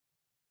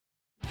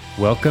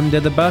Welcome to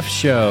The Buff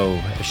Show,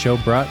 a show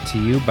brought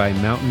to you by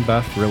Mountain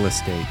Buff Real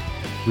Estate.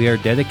 We are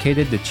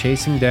dedicated to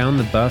chasing down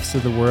the buffs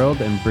of the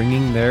world and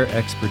bringing their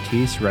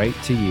expertise right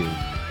to you.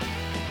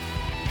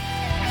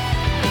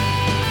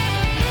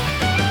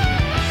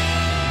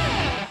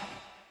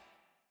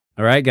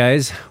 All right,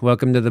 guys,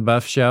 welcome to The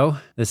Buff Show.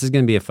 This is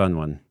going to be a fun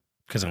one.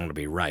 Because I'm going to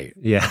be right.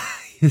 Yeah.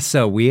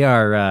 So we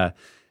are,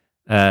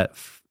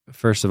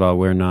 first of all,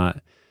 we're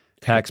not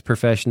tax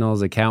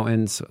professionals,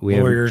 accountants.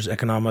 Lawyers,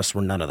 economists,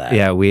 we're none of that.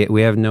 Yeah,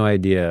 we have no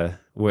idea.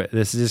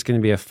 This is just going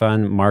to be a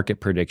fun market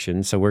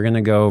prediction. So we're going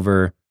to go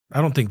over. I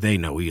don't think they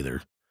know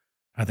either.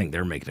 I think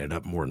they're making it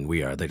up more than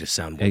we are. They just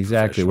sound more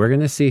Exactly. We're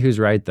going to see who's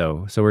right,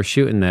 though. So we're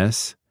shooting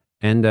this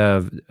end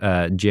of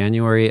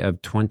January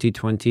of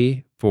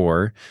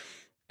 2024,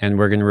 and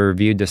we're going to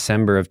review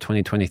December of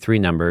 2023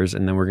 numbers,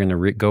 and then we're going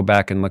to go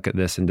back and look at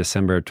this in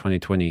December of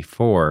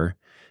 2024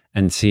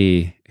 and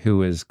see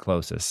who is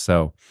closest.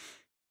 So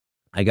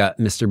I got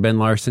Mr. Ben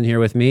Larson here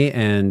with me,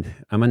 and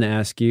I'm going to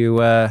ask you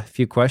a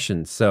few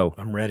questions. So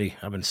I'm ready.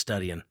 I've been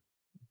studying.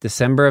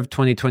 December of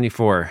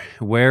 2024,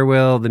 where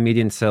will the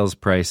median sales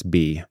price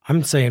be?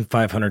 I'm saying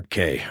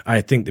 500K.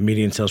 I think the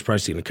median sales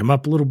price is going to come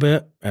up a little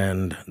bit,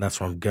 and that's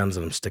where I'm guns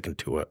and I'm sticking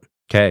to it.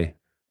 Okay.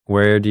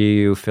 Where do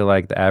you feel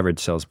like the average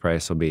sales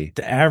price will be?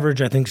 The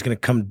average, I think, is going to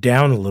come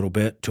down a little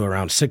bit to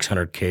around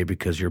 600K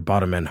because your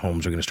bottom-end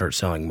homes are going to start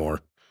selling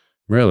more.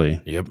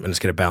 Really? Yep, and it's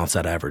going to balance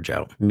that average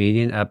out.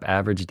 Median up,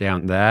 average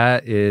down.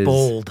 That is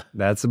bold.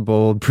 That's a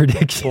bold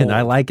prediction. Bold.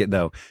 I like it,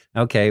 though.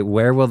 Okay,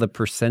 where will the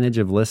percentage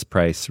of list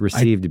price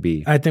received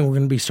be? I think we're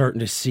going to be starting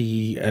to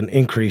see an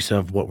increase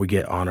of what we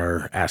get on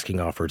our asking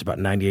offer. It's about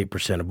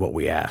 98% of what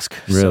we ask.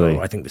 Really?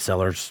 So I think the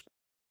seller's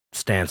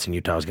stance in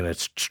Utah is going to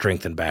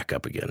strengthen back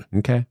up again.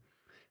 Okay.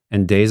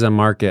 And days on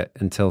market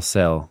until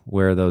sell,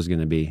 where are those going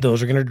to be?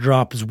 Those are going to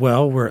drop as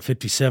well. We're at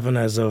 57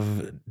 as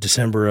of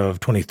December of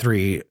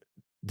 23.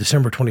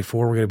 December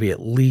 24, we're going to be at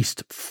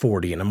least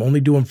 40, and I'm only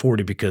doing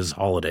 40 because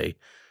holiday.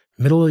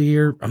 Middle of the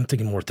year, I'm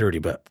thinking more 30,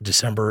 but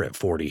December at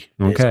 40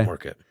 days on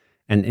market.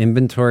 And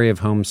inventory of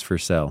homes for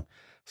sale.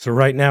 So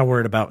right now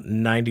we're at about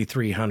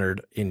 9,300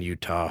 in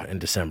Utah in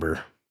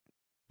December.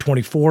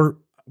 24,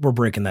 we're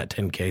breaking that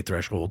 10K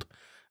threshold.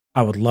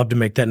 I would love to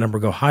make that number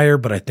go higher,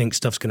 but I think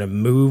stuff's going to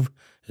move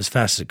as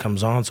fast as it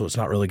comes on, so it's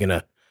not really going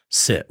to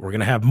sit. We're going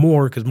to have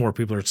more because more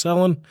people are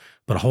selling,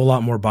 but a whole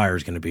lot more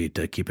buyers going to be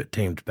to keep it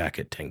tamed back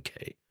at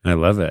 10K. I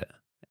love it.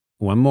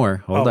 One more.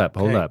 Hold up.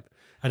 I'm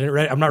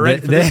not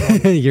ready for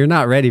this one. You're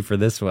not ready for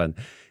this one.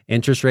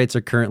 Interest rates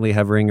are currently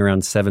hovering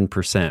around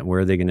 7%.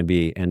 Where are they going to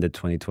be end of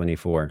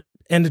 2024?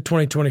 End of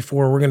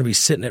 2024, we're going to be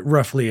sitting at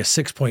roughly a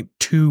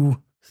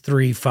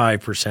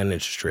 6.235%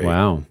 interest rate.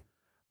 Wow.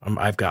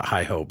 I've got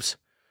high hopes.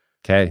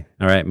 Okay.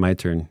 All right. My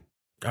turn.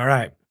 All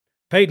right.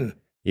 Peyton.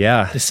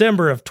 Yeah.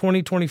 December of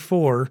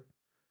 2024,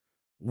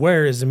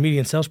 where is the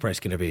median sales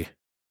price going to be?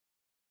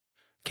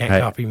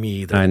 Can't copy me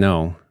either. I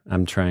know.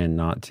 I'm trying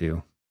not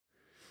to.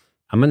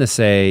 I'm going to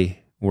say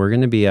we're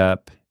going to be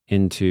up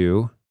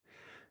into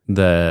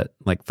the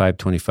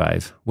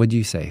 525. What do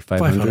you say?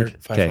 500?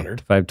 500.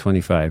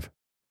 525.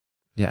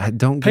 Yeah,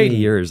 don't give me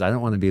yours. I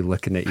don't want to be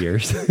looking at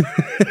yours. You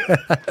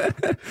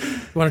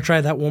want to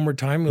try that one more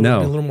time? No.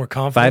 Be a little more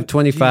confident.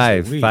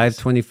 525.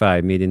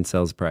 525 median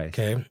sales price.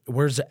 Okay.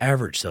 Where's the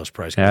average sales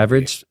price?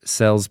 Average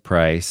sales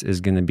price is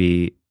going to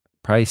be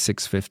probably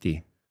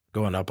 650.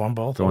 Going up on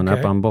both. Going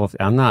up on both.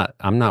 I'm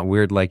not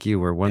weird like you,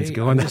 where one's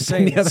going up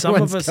and the other some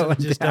one's of us going have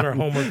just down. done our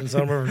homework, and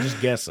some of us are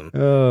just guessing.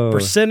 Oh.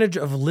 Percentage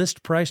of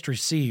list price to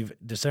receive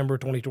December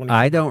 2024.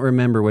 I don't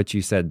remember what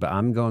you said, but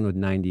I'm going with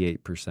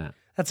 98%.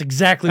 That's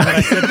exactly what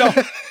I said.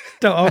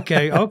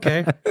 Okay.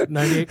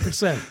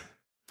 98%.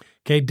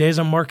 Okay, days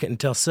on market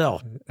until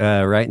sell.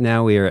 Right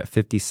now we are at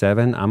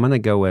 57. I'm going to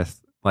go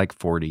with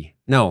 40.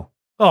 No.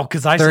 Oh,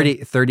 because I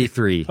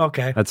 33.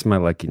 Okay. That's my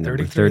lucky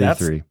number.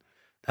 33.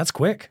 That's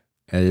quick.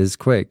 It is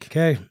quick.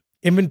 Okay.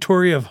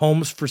 Inventory of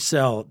homes for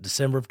sale,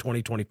 December of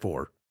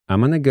 2024. I'm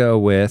going to go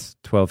with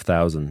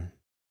 12,000.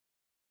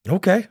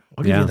 Okay.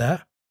 I'll give you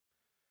that.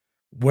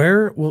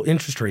 Where will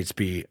interest rates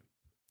be?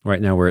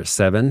 Right now we're at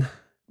 7.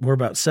 We're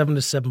about 7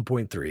 to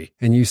 7.3.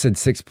 And you said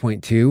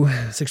 6.2?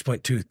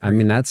 6.2. I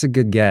mean, that's a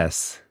good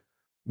guess.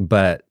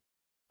 But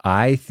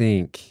I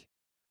think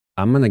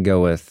I'm going to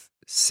go with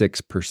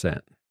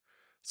 6%.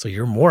 So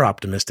you're more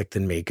optimistic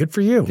than me. Good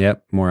for you.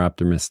 Yep, more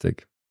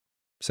optimistic.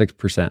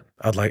 6%.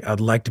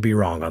 I'd like to be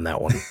wrong on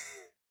that one.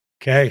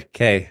 Okay.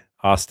 Okay,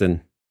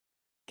 Austin.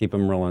 Keep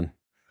them rolling.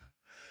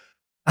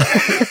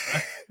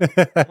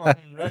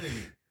 I'm ready.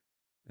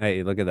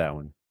 Hey, look at that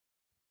one.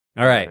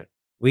 All right.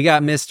 We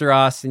got Mr.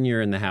 Austin.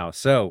 You're in the house.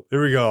 So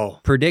here we go.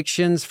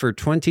 Predictions for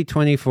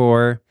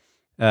 2024.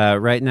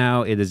 Right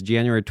now, it is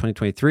January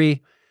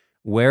 2023.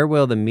 Where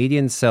will the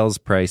median sales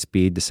price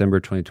be December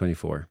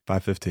 2024?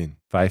 515.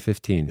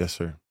 515. Yes,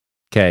 sir.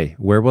 Okay.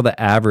 Where will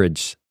the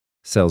average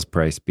sales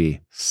price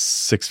be?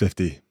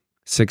 650.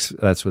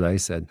 That's what I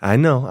said. I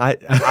know. I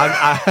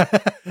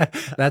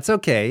That's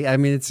okay. I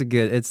mean, it's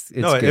good.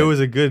 No, good. It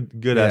was a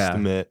good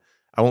estimate.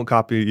 I won't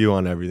copy you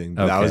on everything,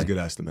 but that was a good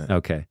estimate.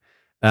 Okay.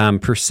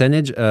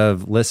 Percentage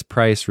of list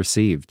price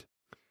received.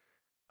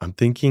 I'm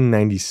thinking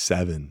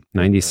 97.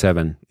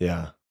 97.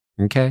 Yeah.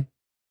 Okay.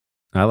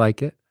 I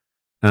like it.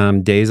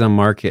 Days on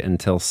market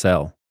until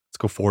sell. Let's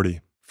go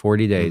 40.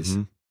 40 days.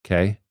 Mhm.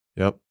 Okay.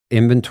 Yep.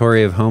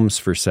 Inventory of homes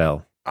for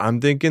sale.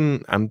 I'm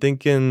thinking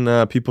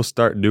people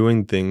start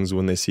doing things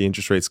when they see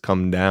interest rates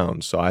come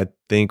down. So I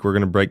think we're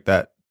going to break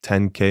that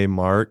 10K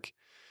mark.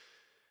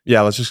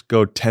 Yeah, let's just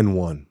go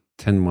 10-1.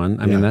 10-1.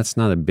 I mean, that's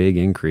not a big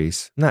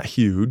increase. Not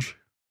huge,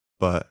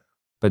 but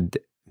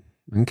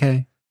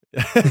okay.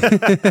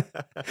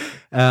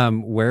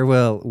 Where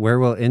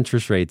will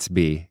interest rates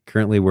be?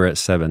 Currently we're at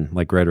 7,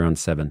 like right around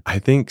 7. I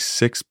think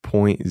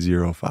 6.05.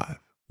 0.5.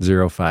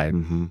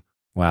 Mm-hmm.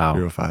 Wow.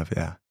 0.5,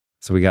 yeah.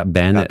 So we got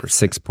Ben That at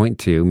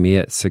 6.2, me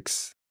at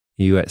 6,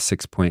 you at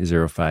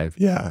 6.05.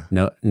 Yeah.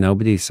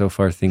 Nobody so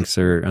far thinks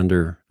they're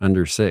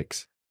under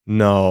 6.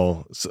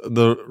 No. So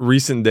the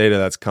recent data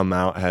that's come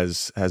out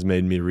has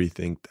made me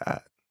rethink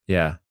that.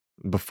 Yeah.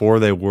 Before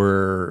they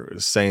were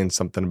saying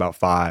something about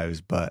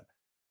 5s, but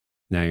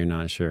Now you're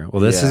not sure.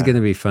 Well, this is going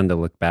to be fun to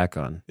look back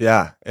on.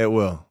 yeah, it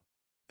will.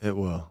 It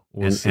will.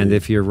 We'll see. And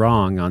if you're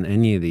wrong on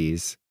any of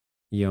these,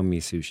 you owe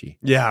me sushi.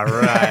 Yeah,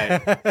 right.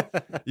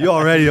 You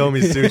already owe me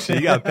sushi.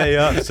 You got to pay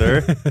up,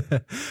 sir.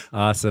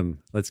 Awesome.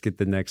 Let's get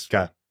the next.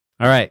 Okay.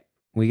 All right.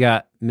 We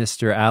got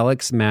Mr.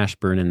 Alex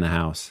Mashburn in the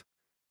house.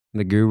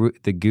 The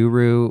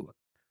guru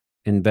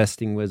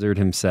investing wizard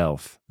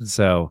himself.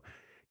 So,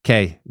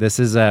 okay, this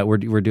is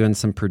we're doing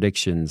some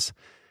predictions.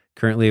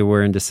 Currently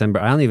we're in December.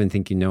 I don't even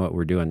think you know what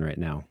we're doing right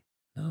now.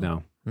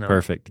 No.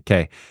 Perfect.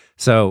 Okay.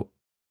 So,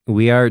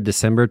 we are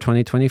December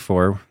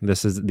 2024.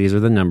 These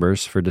are the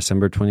numbers for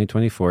December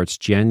 2024. It's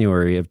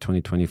January of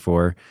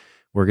 2024.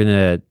 I'm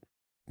going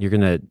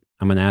to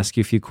ask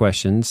you a few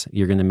questions.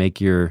 You're going to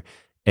make your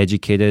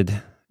educated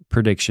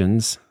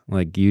predictions,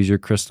 like use your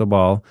crystal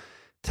ball.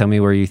 Tell me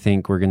where you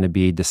think we're going to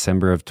be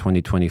December of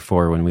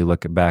 2024 when we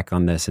look back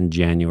on this in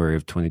January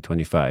of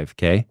 2025.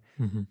 Okay.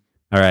 Mm-hmm.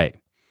 All right.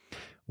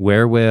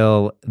 Where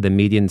will the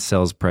median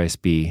sales price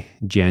be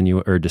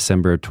January or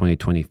December of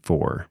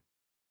 2024?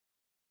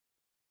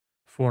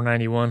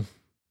 491.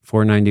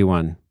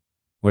 491.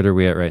 What are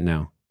we at right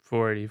now?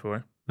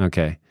 484.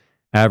 Okay.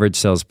 Average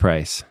sales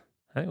price.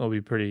 I think we'll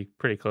be pretty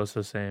close to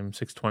the same.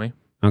 620.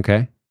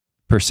 Okay.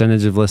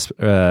 Percentage of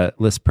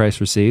list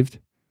price received.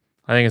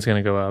 I think it's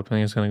going to go up. I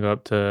think it's going to go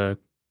up to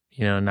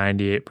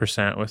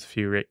 98% with a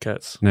few rate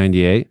cuts.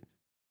 98.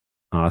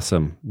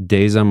 Awesome.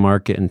 Days on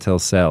market until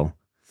sell.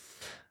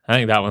 I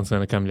think that one's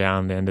going to come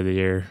down the end of the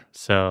year.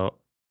 So,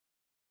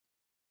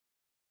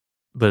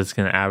 but it's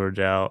going to average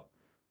out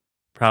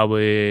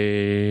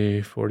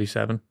probably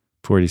 47.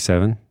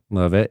 47.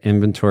 Love it.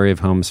 Inventory of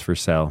homes for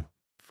sale.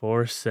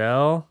 For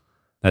sale?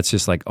 That's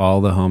just like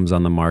all the homes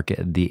on the market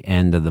at the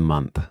end of the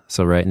month.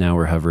 So right now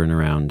we're hovering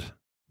around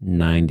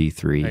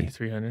 93.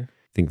 9,300.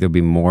 Think there'll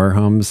be more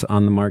homes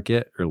on the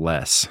market or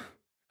less?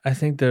 I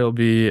think there'll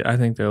be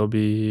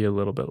a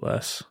little bit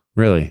less.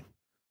 Really?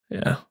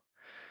 Yeah.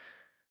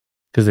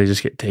 Because they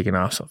just get taken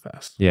off so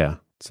fast. Yeah.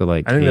 So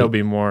like I think there'll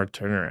be more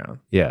turnaround.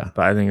 Yeah.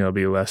 But I think there'll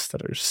be less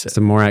that are sit.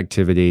 Some more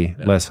activity,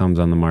 less homes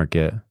on the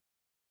market.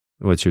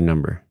 What's your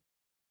number?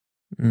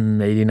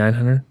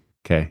 8,900.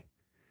 Okay.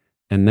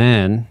 And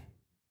then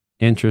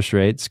interest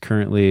rates,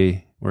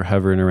 currently we're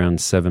hovering around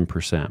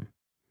 7%.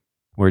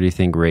 Where do you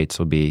think rates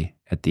will be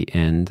at the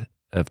end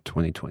of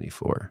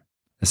 2024?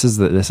 This is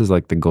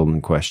like the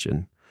golden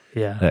question.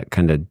 Yeah. That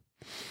kind of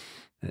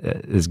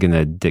is going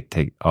to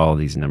dictate all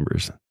these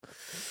numbers.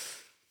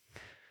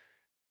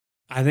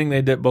 I think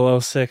they dip below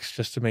 6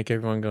 just to make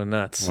everyone go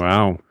nuts.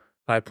 Wow.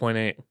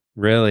 5.8.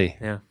 Really?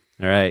 Yeah.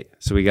 All right.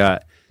 So we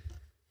got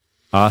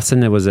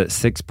Austin, it was at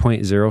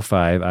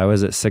 6.05. I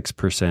was at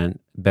 6%.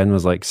 Ben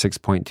was like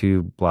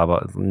 6.2, blah,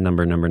 blah,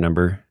 number.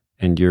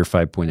 And you're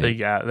 5.8. They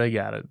got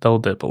it. They'll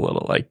dip a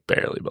little, like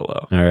barely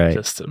below. All right.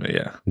 Just to me,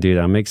 yeah. Dude,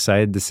 I'm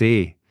excited to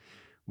see.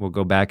 We'll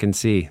go back and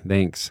see.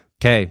 Thanks.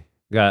 Okay.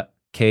 Got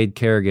Cade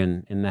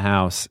Kerrigan in the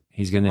house.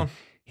 He's going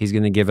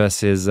to give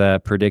us his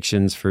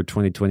predictions for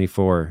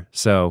 2024.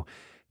 So,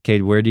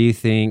 Cade, where do you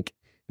think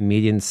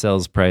median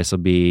sales price will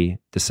be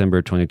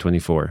December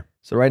 2024?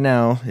 So right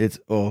now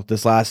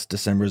this last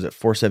December is at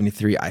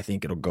 473. I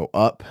think it'll go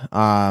up.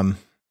 I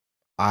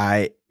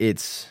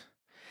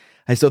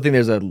still think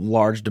there's a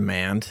large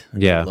demand,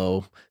 yeah,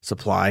 low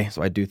supply.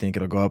 So I do think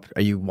it'll go up.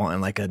 Are you wanting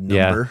like a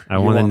number? Yeah, I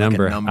want a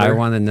number. I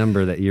want a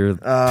number that you're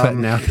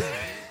putting out.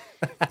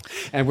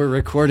 And we're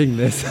recording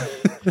this.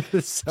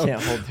 So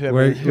can't hold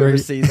whoever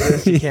sees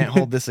this. You can't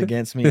hold this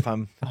against me if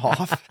I'm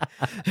off.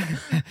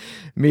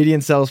 Median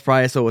sales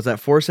price. So it was at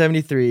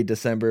 473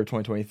 December of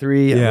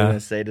 2023. Yeah. I'm going to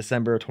say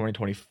December of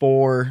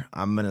 2024.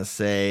 I'm going to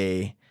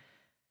say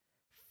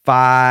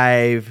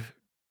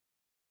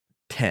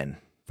 510.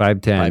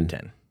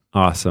 510.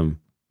 Awesome.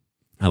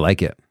 I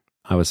like it.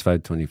 I was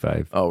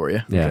 525. Oh, were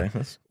you? Yeah.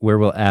 Okay. Where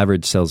will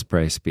average sales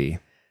price be?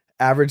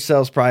 Average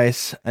sales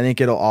price, I think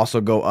it'll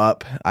also go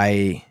up.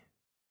 I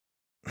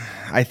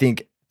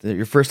think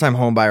your first time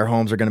home buyer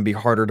homes are going to be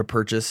harder to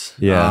purchase.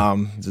 Yeah.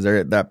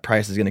 That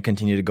price is going to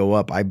continue to go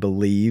up, I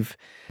believe.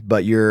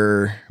 But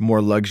your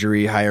more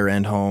luxury, higher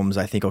end homes,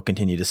 I think will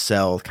continue to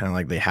sell kind of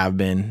like they have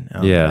been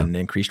at an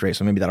increased rate.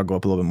 So maybe that'll go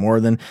up a little bit more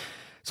than.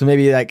 So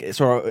maybe like,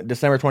 so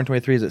December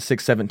 2023 is at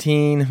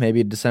 617.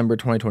 Maybe December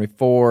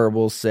 2024,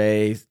 we'll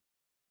say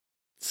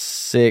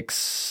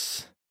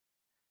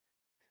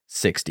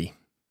 660.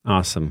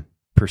 Awesome.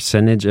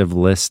 Percentage of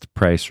list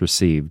price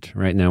received.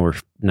 Right now we're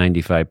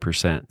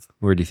 95%.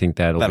 Where do you think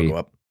that'll be? Go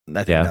up.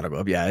 I think that'll go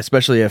up. Yeah,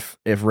 especially if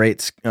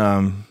rates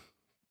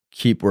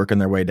keep working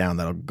their way down,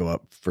 that'll go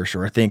up for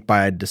sure. I think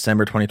by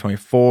December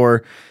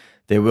 2024,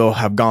 they will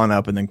have gone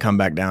up and then come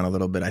back down a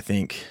little bit, I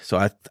think.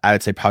 So I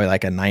would say probably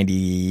like a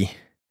 90,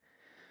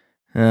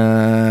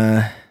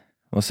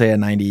 we'll say a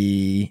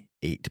 98%.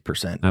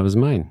 That was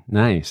mine.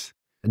 Nice.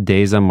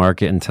 Days on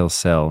market until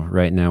sell.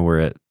 Right now we're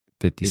at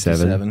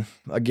 57.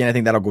 Again, I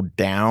think that'll go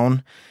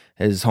down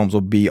as homes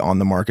will be on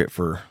the market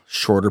for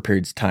shorter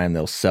periods of time.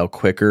 They'll sell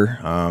quicker.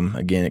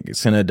 Again,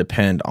 it's going to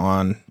depend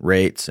on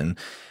rates and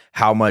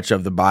how much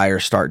of the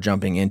buyers start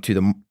jumping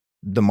into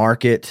the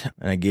market.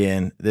 And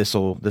again, this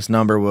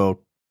number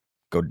will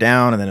go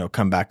down and then it'll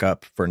come back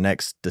up for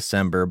next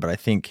December. But I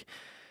think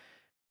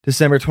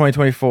December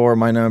 2024,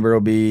 my number will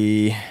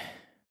be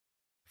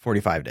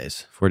 45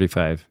 days.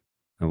 45.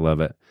 I love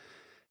it.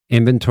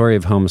 Inventory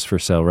of homes for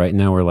sale. Right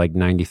now we're like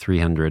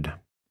 9,300. Do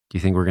you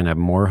think we're going to have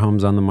more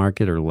homes on the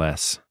market or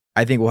less?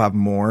 I think we'll have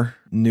more.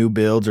 New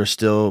builds are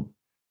still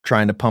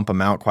trying to pump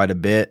them out quite a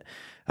bit.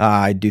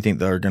 I do think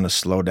they're going to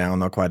slow down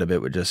though quite a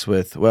bit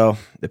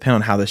depending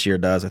on how this year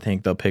does, I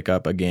think they'll pick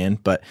up again.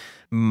 But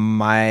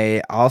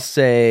I'll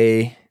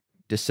say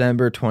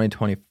December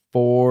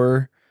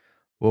 2024,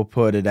 we'll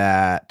put it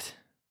at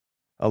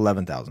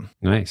 11,000.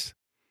 Nice.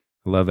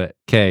 Love it.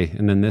 Okay.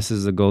 And then this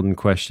is the golden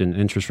question.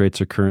 Interest rates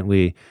are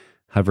currently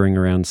hovering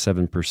around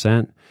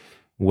 7%.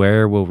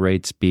 Where will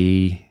rates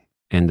be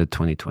end of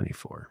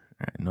 2024? All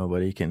right,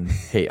 nobody can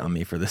hate on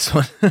me for this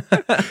one.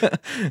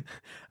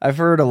 I've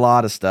heard a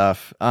lot of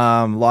stuff.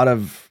 A lot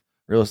of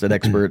real estate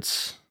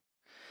experts,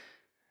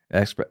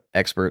 market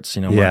experts,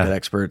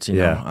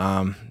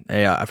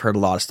 I've heard a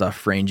lot of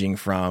stuff ranging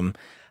from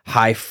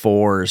high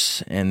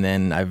 4s, and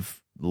then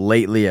I've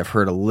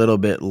heard a little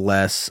bit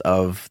less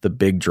of the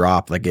big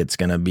drop. Like it's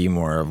going to be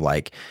more of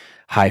like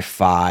high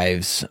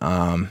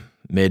 5s,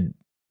 mid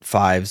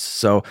 5s.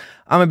 So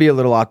I'm going to be a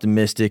little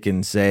optimistic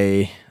and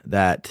say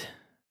that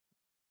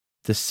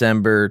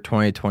December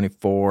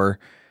 2024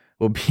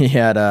 will be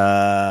at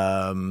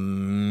a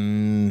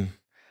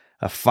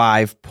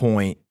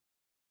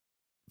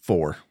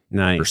 5.4%.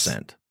 Nice.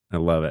 I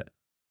love it.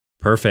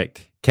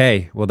 Perfect.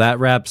 Okay. Well, that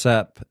wraps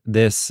up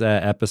this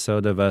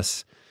episode of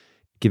us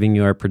giving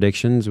you our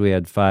predictions. We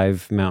had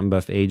 5 Mountain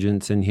Buff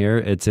agents in here.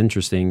 It's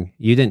interesting.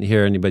 You didn't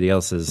hear anybody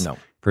else's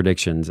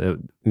predictions.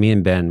 Me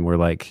and Ben were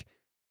like,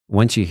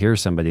 once you hear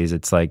somebody's,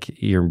 it's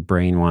like your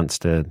brain wants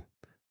to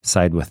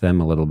side with them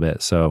a little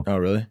bit. So, oh,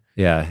 really?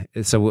 Yeah.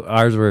 So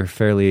ours were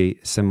fairly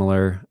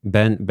similar.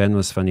 Ben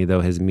was funny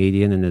though. His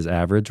median and his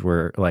average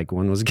were like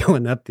one was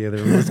going up, the other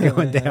one was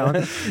going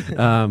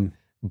down.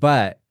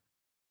 But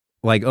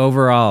like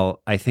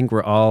overall, I think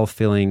we're all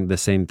feeling the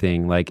same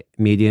thing. Like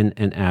median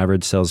and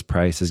average sales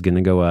price is going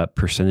to go up.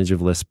 Percentage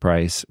of list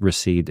price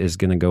received is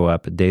going to go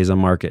up. Days on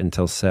market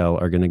until sell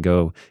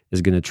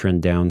is going to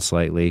trend down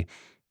slightly.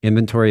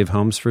 Inventory of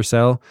homes for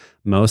sale.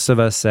 Most of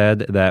us said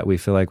that we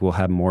feel like we'll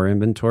have more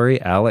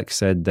inventory. Alex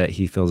said that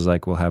he feels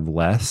like we'll have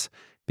less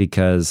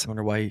because I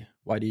wonder why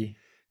do you?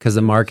 Because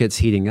the market's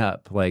heating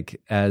up.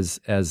 Like as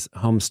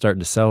homes start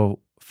to sell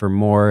for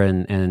more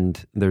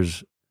and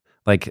there's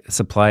like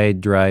supply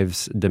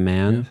drives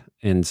demand.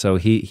 Yeah. And so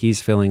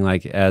he's feeling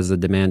like as the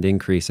demand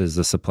increases,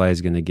 the supply is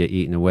going to get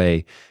eaten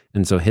away.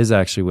 And so his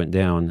actually went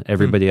down.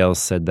 Everybody else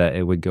said that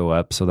it would go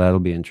up. So that'll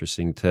be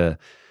interesting to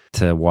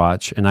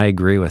watch. And I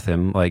agree with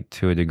him, like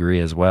to a degree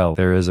as well.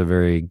 There is a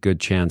very good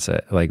chance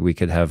that like we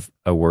could have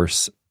a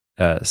worse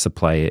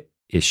supply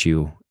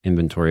issue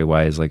inventory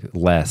wise, like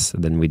less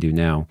than we do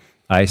now.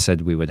 I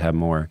said we would have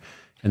more.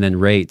 And then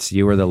rates,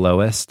 you were the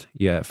lowest.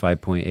 You at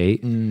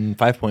 5.8?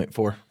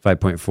 5.4.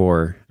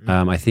 5.4.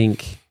 I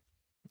think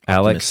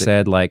Alex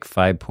said like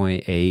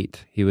 5.8.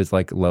 He was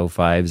like low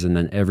 5s. And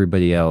then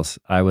everybody else,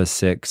 I was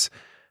 6.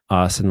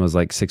 Austin was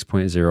like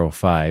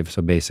 6.05,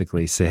 so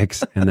basically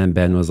 6. And then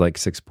Ben was like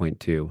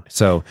 6.2.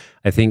 So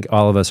I think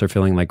all of us are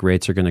feeling like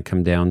rates are going to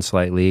come down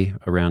slightly,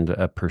 around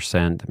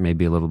 1%,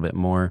 maybe a little bit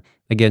more.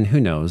 Again,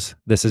 who knows?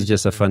 This is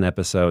just a fun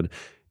episode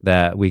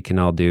that we can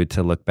all do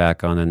to look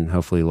back on and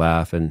hopefully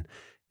laugh. And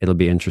it'll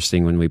be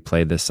interesting when we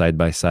play this side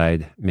by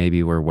side.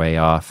 Maybe we're way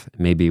off.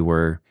 Maybe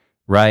we're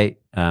right.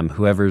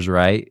 Whoever's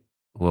right,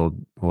 we'll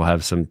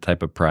have some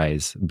type of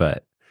prize,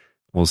 but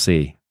we'll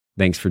see.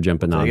 Thanks for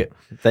jumping on.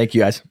 Thank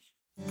you, guys.